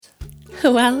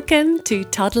Welcome to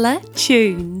Toddler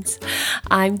Tunes.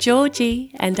 I'm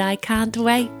Georgie and I can't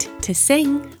wait to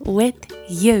sing with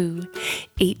you.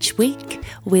 Each week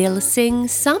we'll sing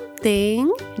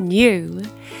something new.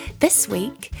 This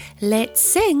week, let's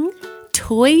sing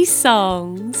toy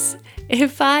songs.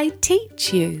 If I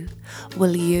teach you,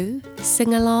 will you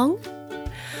sing along?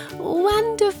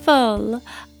 Wonderful!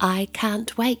 I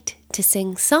can't wait to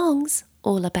sing songs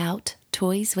all about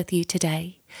toys with you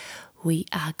today. We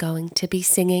are going to be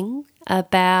singing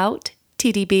about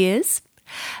teddy bears,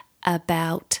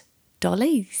 about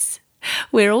dollies.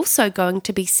 We're also going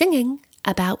to be singing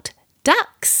about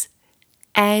ducks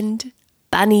and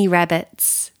bunny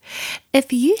rabbits.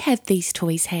 If you have these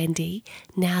toys handy,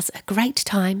 now's a great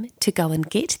time to go and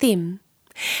get them.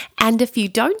 And if you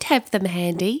don't have them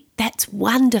handy, that's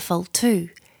wonderful too,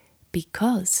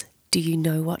 because do you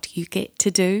know what you get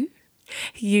to do?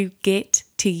 You get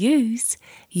to use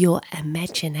your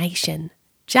imagination,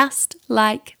 just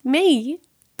like me.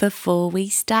 Before we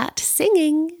start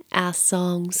singing our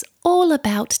songs all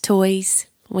about toys,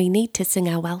 we need to sing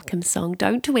our welcome song,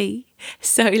 don't we?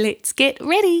 So let's get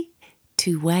ready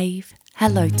to wave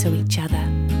hello to each other.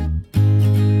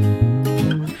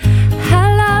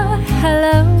 Hello,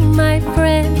 hello, my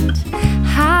friend.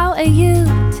 How are you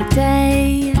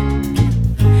today?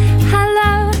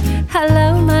 Hello,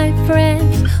 hello, my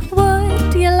friend.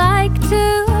 Would you like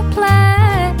to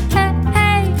play?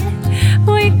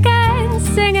 We can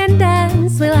sing and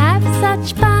dance. We'll have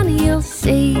such fun, you'll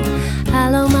see.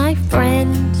 Hello, my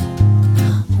friend.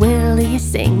 Will you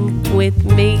sing with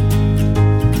me?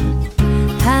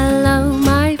 Hello,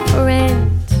 my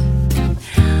friend.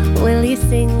 Will you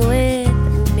sing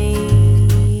with me?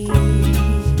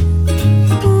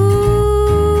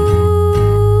 Ooh.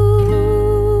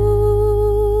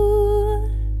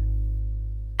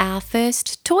 Our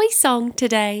first toy song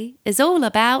today is all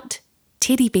about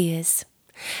teddy bears.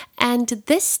 And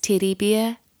this teddy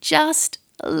bear just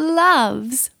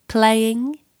loves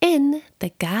playing in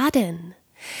the garden.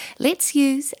 Let's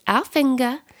use our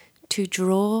finger to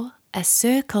draw a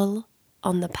circle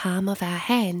on the palm of our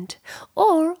hand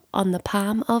or on the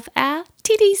palm of our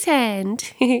teddy's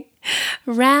hand.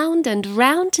 Round and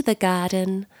round the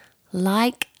garden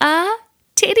like a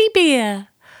teddy bear.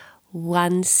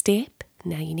 One step.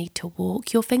 Now you need to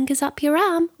walk your fingers up your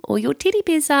arm or your teddy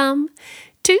bear's arm.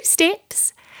 2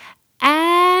 steps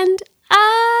and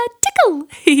a tickle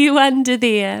you under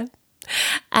there.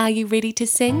 Are you ready to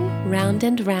sing round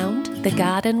and round the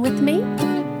garden with me?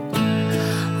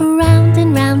 Round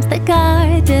and round the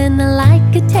garden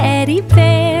like a teddy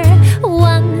bear.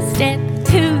 1 step,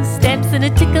 2 steps and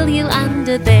a tickle you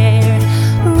under there.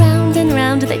 Round and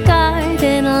round the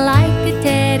garden like a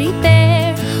teddy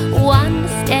bear. 1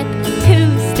 step,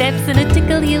 2 steps and a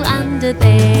tickle you under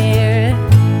there.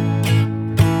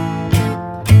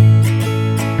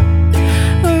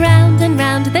 Round and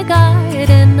round the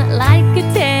garden like a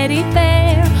teddy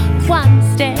bear. 1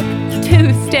 step,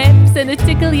 2 steps and a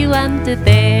tickle you under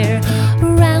there.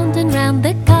 Round and round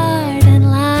the garden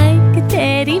like a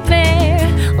teddy bear.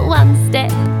 1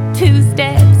 step, 2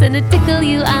 steps and a tickle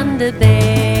you under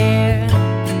there.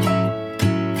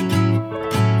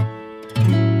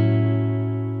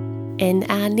 In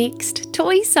our next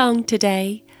toy song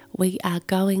today, we are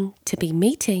going to be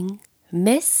meeting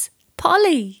Miss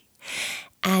Polly.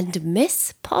 And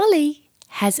Miss Polly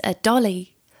has a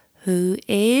dolly who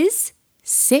is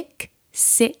sick,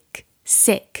 sick,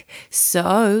 sick.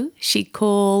 So she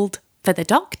called for the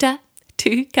doctor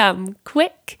to come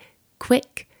quick,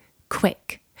 quick,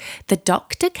 quick. The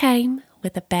doctor came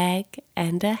with a bag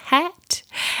and a hat,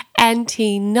 and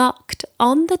he knocked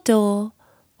on the door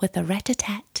with a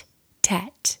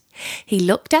rat-a-tat-tat. He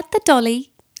looked at the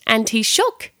dolly and he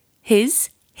shook his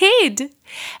head,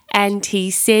 and he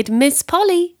said, Miss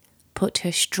Polly, put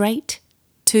her straight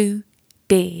to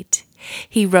bed.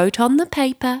 He wrote on the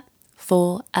paper,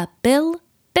 for a bill,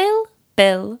 bill,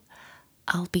 bill.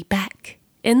 I'll be back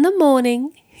in the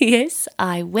morning. Yes,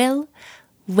 I will.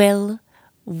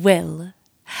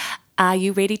 Are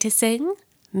you ready to sing?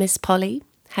 Miss Polly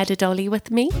had a dolly with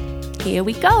me. Here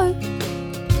we go.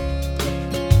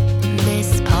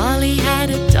 Miss Polly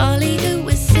had a dolly who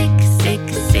was sick, sick,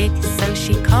 sick. So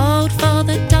she called for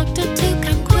the doctor to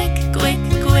come quick, quick,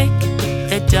 quick.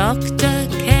 The doctor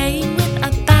came with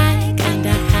a bag and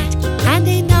a hat, and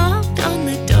he knocked on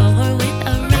the door with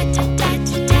a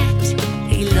rat-a-tat-tat.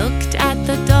 He looked at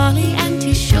the dolly and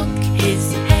he shook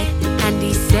his head, and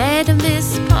he said,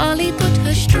 Miss Polly, put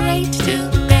her straight to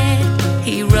bed.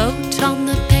 He wrote on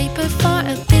the paper, for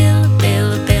a bill,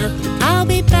 bill, bill. I'll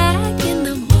be back in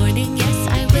the morning, yes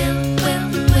I will.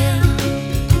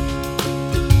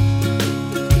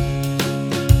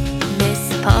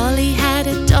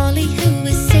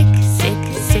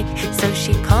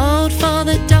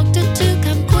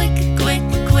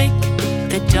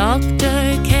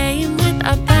 doctor came with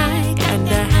a bag and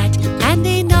a hat, and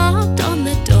he knocked on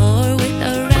the door with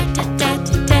a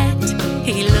rat-a-tat-tat.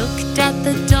 He looked at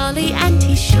the dolly and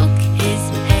he shook his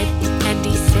head, and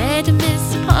he said, "Miss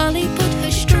Polly, put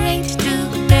her straight to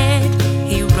bed."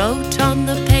 He wrote on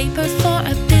the paper for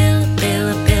a bill, bill,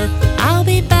 bill. "I'll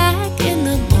be back in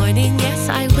the morning, yes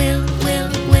I will, will,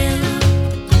 will."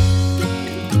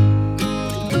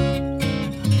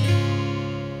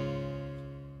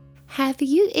 Have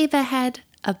you ever had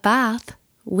a bath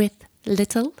with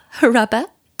little rubber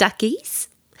duckies?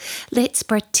 Let's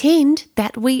pretend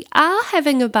that we are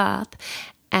having a bath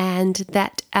and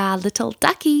that our little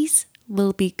duckies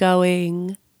will be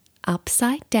going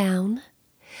upside down,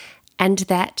 and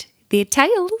that their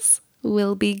tails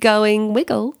will be going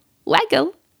wiggle,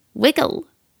 waggle, wiggle.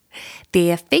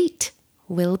 Their feet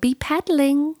will be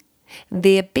paddling.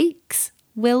 Their beaks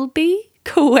will be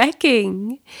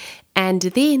quacking. And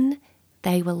then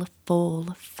they will fall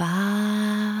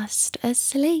fast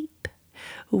asleep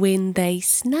when they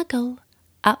snuggle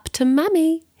up to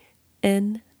Mummy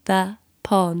in the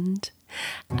pond.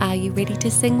 Are you ready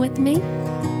to sing with me?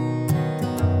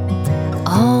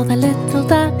 All the little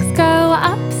ducks go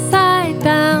upside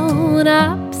down,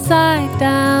 upside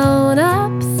down,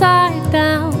 upside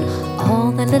down. All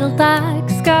the little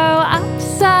ducks go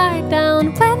upside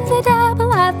down when they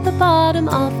dabble at the bottom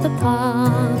of the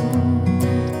pond.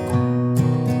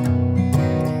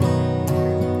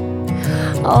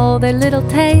 All their little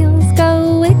tails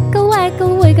go wiggle,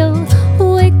 waggle, wiggle,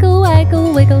 wiggle, waggle,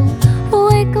 wiggle,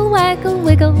 wiggle, waggle,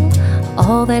 wiggle.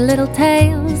 All their little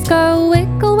tails go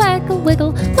wiggle, waggle,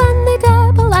 wiggle when they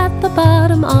dabble at the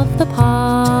bottom of the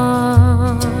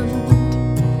pond.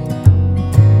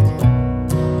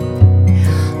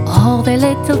 All their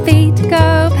little feet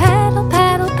go paddle,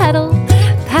 paddle, paddle,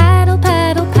 paddle,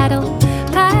 paddle, paddle,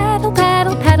 paddle,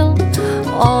 paddle, paddle.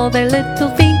 All their little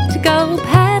feet go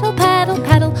paddle, paddle,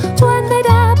 paddle when they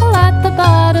dabble at the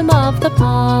bottom of the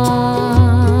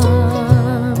pond.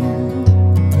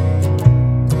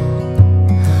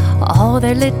 All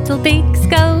their little beaks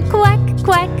go quack,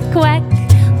 quack, quack,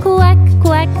 quack,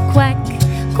 quack, quack,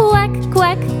 quack,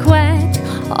 quack, quack.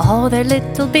 All their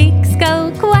little beaks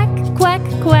go quack, quack,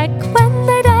 quack when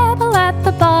they dabble at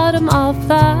the bottom of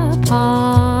the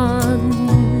pond.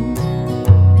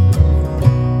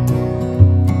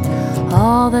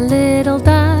 All the little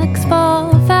ducks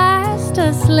fall fast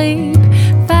asleep,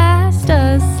 fast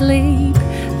asleep,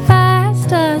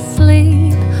 fast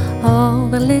asleep. All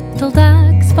the little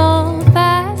ducks fall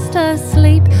fast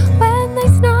asleep when they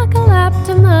snuggle up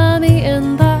to Mummy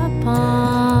in the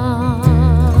pond.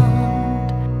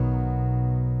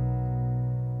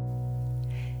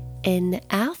 In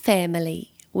our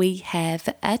family, we have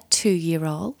a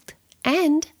 2-year-old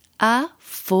and a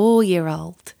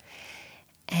 4-year-old.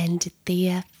 And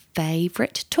their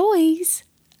favourite toys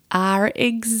are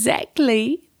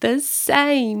exactly the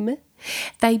same.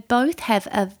 They both have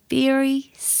a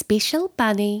very special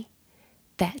bunny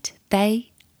that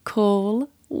they call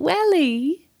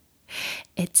Welly.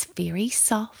 It's very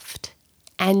soft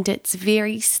and it's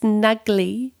very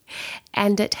snuggly,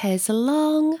 and it has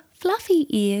long fluffy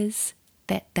ears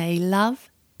that they love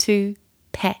to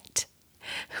pat.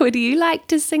 Would you like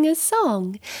to sing a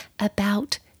song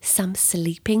about some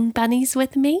sleeping bunnies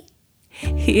with me?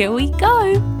 Here we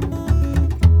go.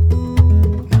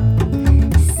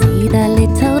 See the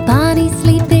little bunny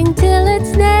sleeping till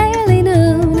it's nearly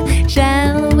noon.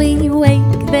 Shall we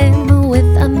wake them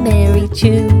with a merry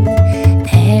tune?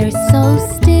 They're so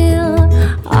still,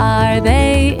 are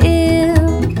they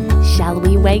ill? Shall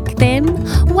we wake them?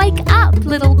 Wake up,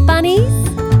 little bunnies.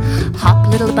 Hop,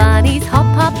 little bunnies, hop,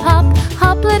 hop, hop.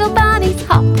 Hop, little bunnies,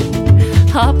 hop.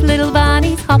 Hop, little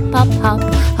bunnies, hop, hop, hop.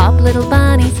 Hop, little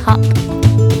bunnies, hop.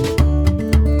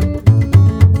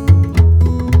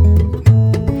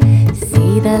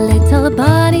 See the little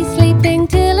bunny sleeping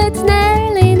till it's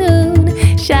nearly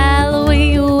noon. Shall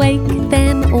we wake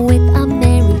them with a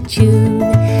merry tune?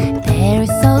 They're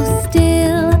so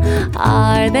still,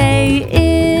 are they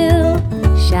ill?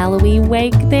 Shall we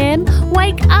wake them?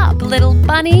 Wake up, little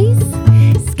bunnies.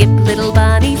 Skip, little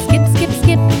bunny, skip, skip,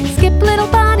 skip. Skip, little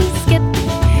bunny, skip.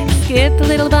 Skip,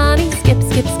 little bunny, skip,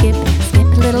 skip, skip. Skip,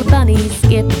 little bunny,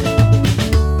 skip.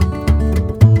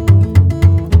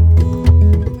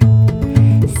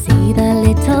 See the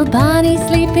little bunny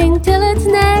sleeping till it's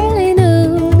nearly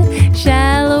noon.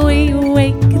 Shall we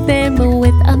wake them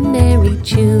with a merry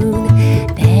tune?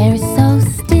 They're so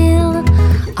still,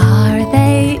 are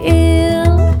they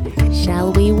ill?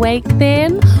 Shall we wake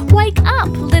them? Wake up,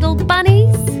 little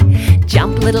bunnies.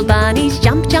 Jump, little bunnies,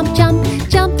 jump, jump, jump.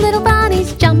 Jump, little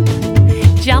bunnies, jump.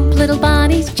 Jump, Jump, little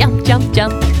bunnies, jump, jump,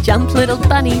 jump. Jump, little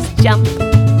bunnies, jump.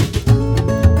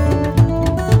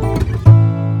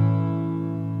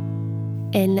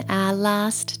 In our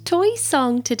last toy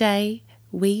song today,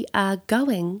 we are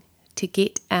going to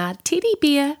get our teddy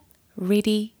bear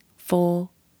ready for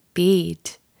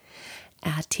bed.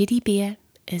 Our teddy bear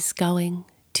is going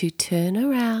to turn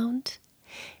around.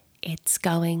 It's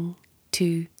going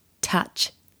to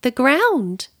touch the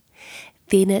ground.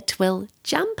 Then it will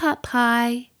jump up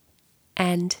high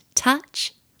and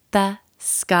touch the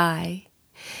sky.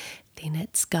 Then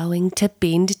it's going to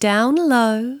bend down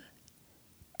low,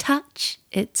 touch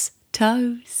its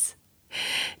toes,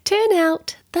 turn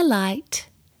out the light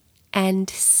and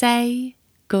say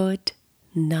good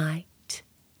night.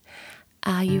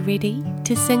 Are you ready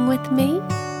to sing with me?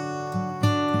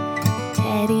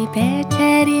 Teddy bear,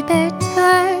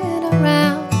 turn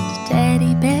around.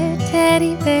 Teddy bear,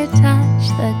 touch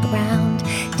the ground.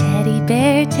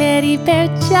 Teddy bear,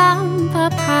 jump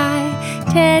up high.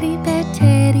 Teddy bear,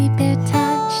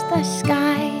 touch the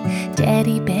sky.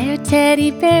 Teddy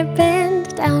bear,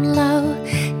 bend down low.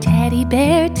 Teddy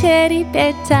bear,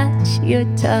 touch your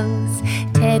toes.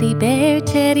 Teddy bear,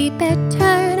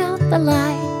 turn out the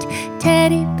light.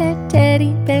 Teddy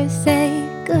bear, say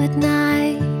good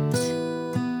night.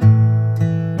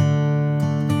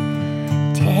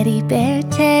 Teddy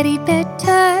bear,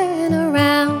 turn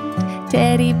around.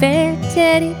 Teddy bear,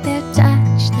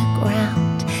 touch the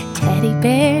ground.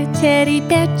 Teddy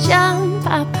bear, jump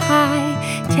up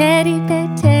high. Teddy bear,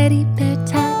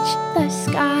 touch the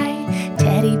sky.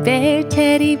 Teddy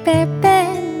bear,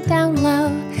 bend down low.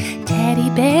 Teddy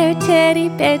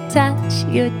bear, touch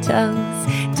your toes.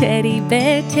 Teddy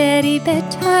bear,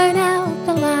 turn out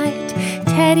the light.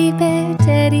 Teddy bear,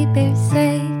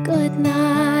 say good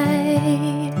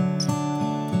night.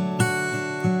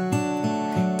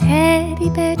 Teddy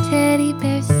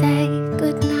bear, say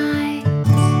good night.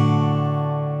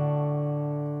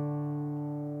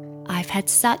 I've had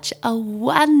such a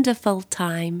wonderful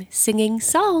time singing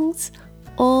songs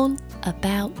all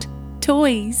about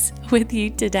toys with you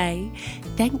today.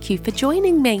 Thank you for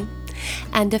joining me.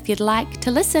 And if you'd like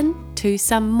to listen to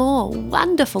some more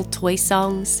wonderful toy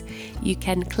songs, you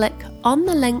can click on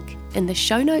the link in the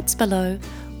show notes below,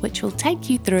 which will take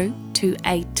you through to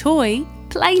a toy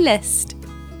playlist.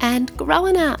 And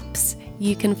grown-ups,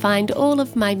 you can find all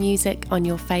of my music on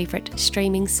your favourite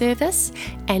streaming service,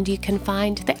 and you can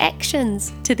find the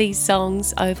actions to these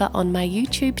songs over on my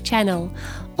YouTube channel.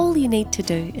 All you need to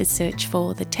do is search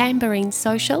for the Tambourine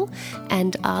Social,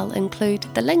 and I'll include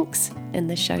the links in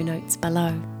the show notes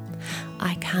below.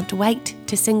 I can't wait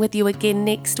to sing with you again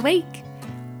next week.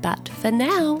 But for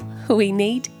now, we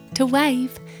need to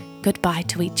wave goodbye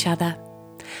to each other.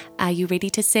 Are you ready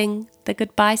to sing the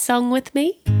goodbye song with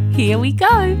me? Here we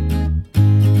go.